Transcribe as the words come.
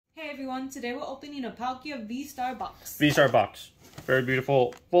everyone, today we're opening a Palkia VSTAR box. VSTAR box. Very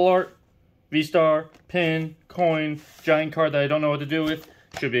beautiful. Full art, VSTAR, pin, coin, giant card that I don't know what to do with.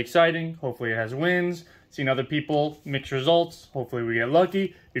 Should be exciting. Hopefully it has wins. Seen other people mix results. Hopefully we get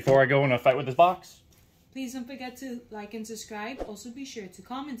lucky. Before I go in a fight with this box, please don't forget to like and subscribe. Also be sure to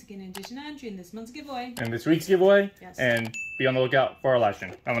comment to get an additional entry in this month's giveaway. And this week's giveaway. Yes. And be on the lookout for our live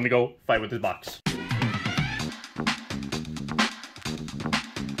stream. Now let me go fight with this box.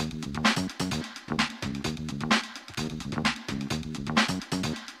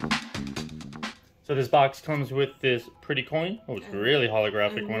 So this box comes with this pretty coin. Oh, it's really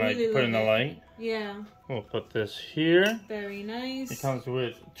holographic when I put it in the light. Yeah. We'll put this here. Very nice. It comes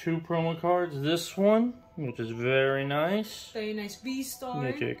with 2 promo cards. This one, which is very nice. Very nice VSTAR.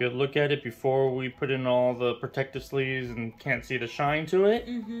 Make a good look at it before we put in all the protective sleeves and can't see the shine to it.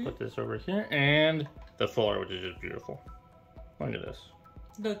 Put this over here. And the full art, which is just beautiful. Look at this.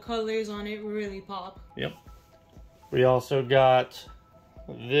 The colors on it really pop. Yep. We also got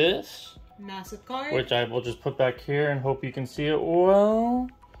this. Massive card. Which I will just put back here and hope you can see it well.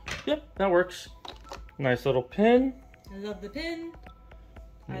 Yep, that works. Nice little pin. I love the pin.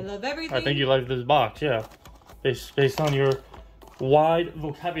 I love everything. I think you like this box, yeah. Based on your wide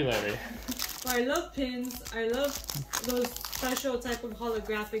vocabulary. Well, I love pins. I love those special type of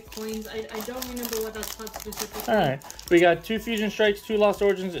holographic coins. I don't remember what that's called specifically. Alright, we got 2 Fusion Strikes, 2 Lost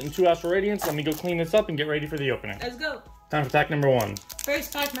Origins, and 2 Astral Radiance. Let me go clean this up and get ready for the opening. Let's go. Time for pack number 1.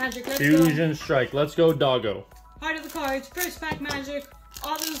 First pack magic, let's go. Fusion Strike, let's go doggo. Heart of the cards, first pack magic,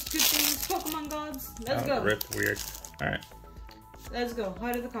 all those good things, Pokemon gods. Let's go. Ripped weird. Alright. Let's go,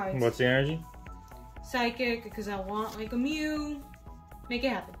 heart of the cards. What's the energy? Psychic, because I want like a Mew. Make it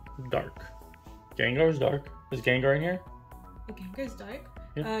happen. Dark. Gengar's dark. Is Gengar in here? The Gengar's dark?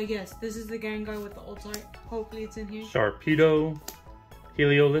 Yeah. Yes, this is the Gengar with the ult art. Hopefully it's in here. Sharpedo,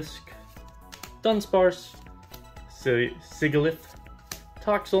 Heliolisk, Dunsparce, Sigilyph,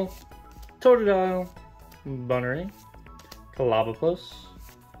 Toxel, Totodile, Bunnering, Calaboplus,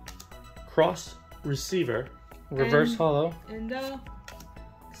 Cross Receiver, Reverse Hollow. And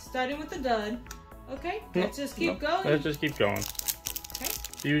starting with the dud. Okay, let's just keep going. Let's just keep going. Okay.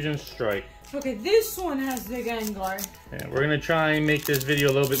 Fusion Strike. Okay, this one has the Gengar. Yeah, we're gonna try and make this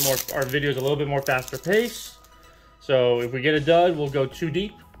video a little bit more, our videos a little bit more faster pace. So if we get a dud, we'll go too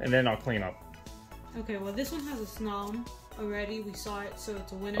deep, and then I'll clean up. Okay, well this one has a Snom already. We saw it, so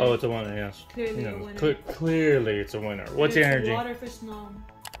it's a winner. Oh, it's a winner, yes. Clearly a winner. Clearly it's a winner. What's the energy? Water for Snom.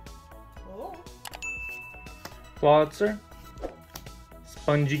 Oh. Clawitzer,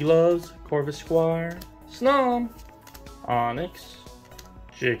 Spongy Gloves, Corvisquire, Snom, Onyx,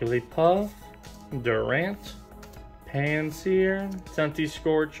 Jigglypuff, Durant, Panseer, Senti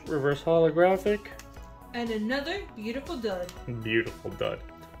Scorch, Reverse Holographic. And another beautiful dud. Beautiful dud.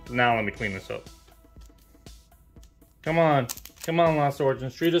 Now let me clean this up. Come on, Lost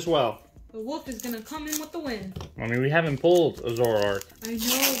Origins, treat us well. The wolf is gonna come in with the win. I mean, we haven't pulled a Zoroark. I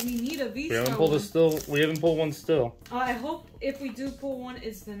know, we need a VSTAR. We haven't pulled one still. I hope if we do pull one,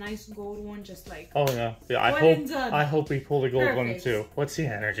 it's the nice gold one, just like. Oh yeah, I hope we pull the gold one too. What's the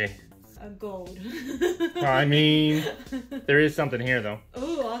energy? A gold. I mean, there is something here though.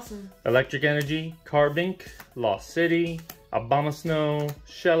 Oh, awesome. Electric Energy, Carbink, Lost City, Abomasnow,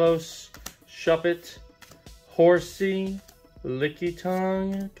 Shellos, Shuppet, Horsey,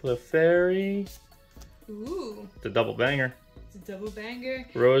 Lickitung, Clefairy. Ooh. It's a double banger. It's a double banger.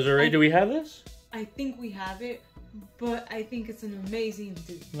 Roserade, do we have this? I think we have it, but I think it's an amazing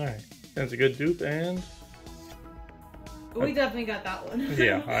dupe. Alright, that's a good dupe, and... We definitely got that one.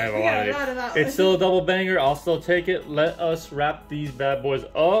 Yeah, I have a lot of that It's still a double banger. I'll still take it. Let us wrap these bad boys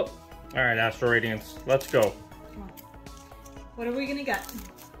up. Alright, Astral Radiance. Let's go. Come on. What are we gonna get?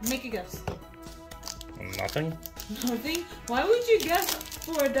 Make a guess. Nothing. Nothing? Why would you guess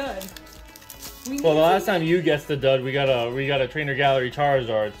for a dud? Well, the last time you guessed the dud, we got a Trainer Gallery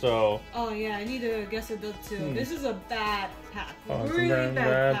Charizard, so... Oh yeah, I need to guess a dud too. This is a bad pack. Oh, really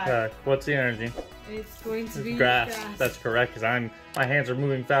bad pack. What's the energy? It's going to be grass. That's correct, because my hands are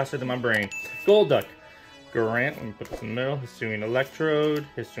moving faster than my brain. Golduck, Garant, let me put this in the middle. Hisuian Electrode,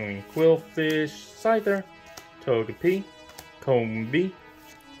 Hisuian Quillfish, Scyther, Togepi, Combee,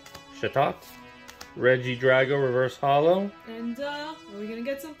 Chatot, Regidrago Reverse Hollow. And are we gonna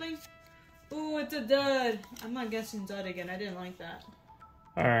get something? Ooh, it's a dud. I'm not guessing dud again. I didn't like that.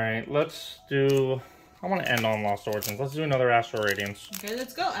 Alright, let's do... I want to end on Lost Origins. Let's do another Astral Radiance. Okay,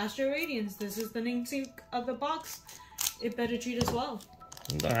 let's go. Astral Radiance. This is the name of the box. It better treat us well.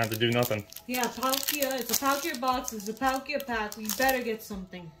 Don't have to do nothing. Yeah, Palkia. It's a Palkia box. It's a Palkia pack. We better get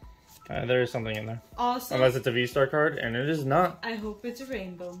something. There is something in there. Awesome. Unless it's a VSTAR card, and it is not. I hope it's a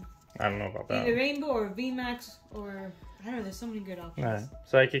rainbow. I don't know about that. Either Rainbow or VMAX or... I don't know, there's so many good options. Alright.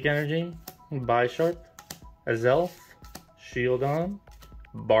 Psychic Energy, Bisharp, Azelf, Shieldon,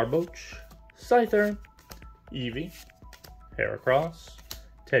 Barboach, Scyther, Eevee, Heracross,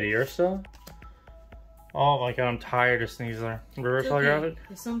 Teddiursa. Oh my god, I'm tired of Sneasler. Reverse holographic?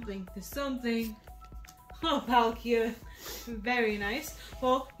 There's something. Oh, Palkia. Very nice.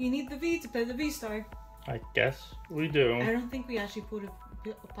 Well, you need the V to play the VSTAR. I guess we do. I don't think we actually pulled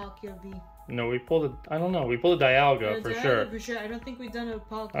a Palkia V. No, we pulled a... I don't know. We pulled a Dialga for sure. For sure. I don't think we've done a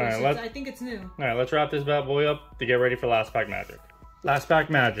Palkia Alright, I think it's new. Alright, let's wrap this bad boy up to get ready for Last Pack Magic. Last Pack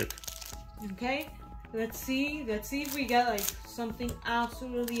Magic. Okay. Let's see if we get like something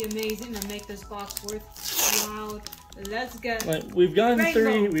absolutely amazing and make this box worth loud. Let's get. We've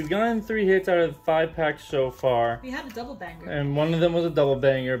gotten three hits out of 5 packs so far. We had a double banger, and one of them was a double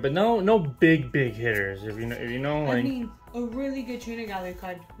banger, but no big hitters. If you know, like. I mean, a really good trainer gallery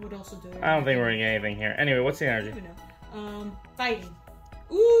card would also do it. I don't think we're gonna get anything here. Anyway, what's the energy? Fighting.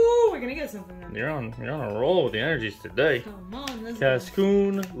 Ooh, we're gonna get something then. You're on a roll with the energies today. Come on, let's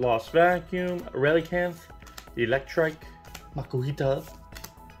Cascoon, Lost Vacuum, Relicanth, Electrike, Makuhita,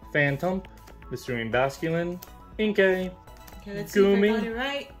 Phantom, Hisuian Basculin, Inkay, okay, let's see if I got it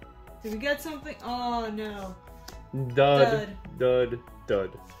right. Did we get something? Oh no. Dud.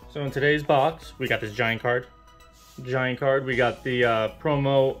 So in today's box, we got this giant card. We got the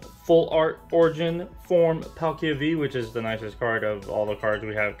promo Full Art Origin Form Palkia V, which is the nicest card of all the cards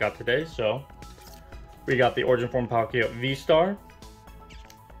we have got today. So we got the Origin Form Palkia VSTAR.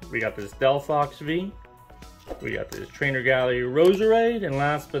 We got this Delphox V. We got this Trainer Gallery Roserade, and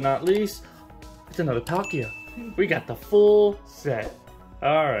last but not least, it's another Palkia. We got the full set.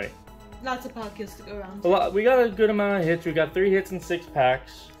 All right. Lots of Palkias to go around. We got a good amount of hits. We got 3 hits in 6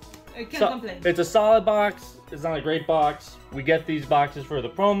 packs. I can't complain. It's a solid box. It's not a great box. We get these boxes for the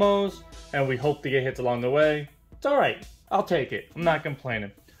promos, and we hope to get hits along the way. It's alright. I'll take it. I'm not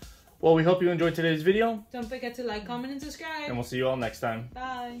complaining. Well, we hope you enjoyed today's video. Don't forget to like, comment, and subscribe. And we'll see you all next time.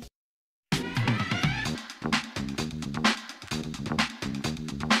 Bye.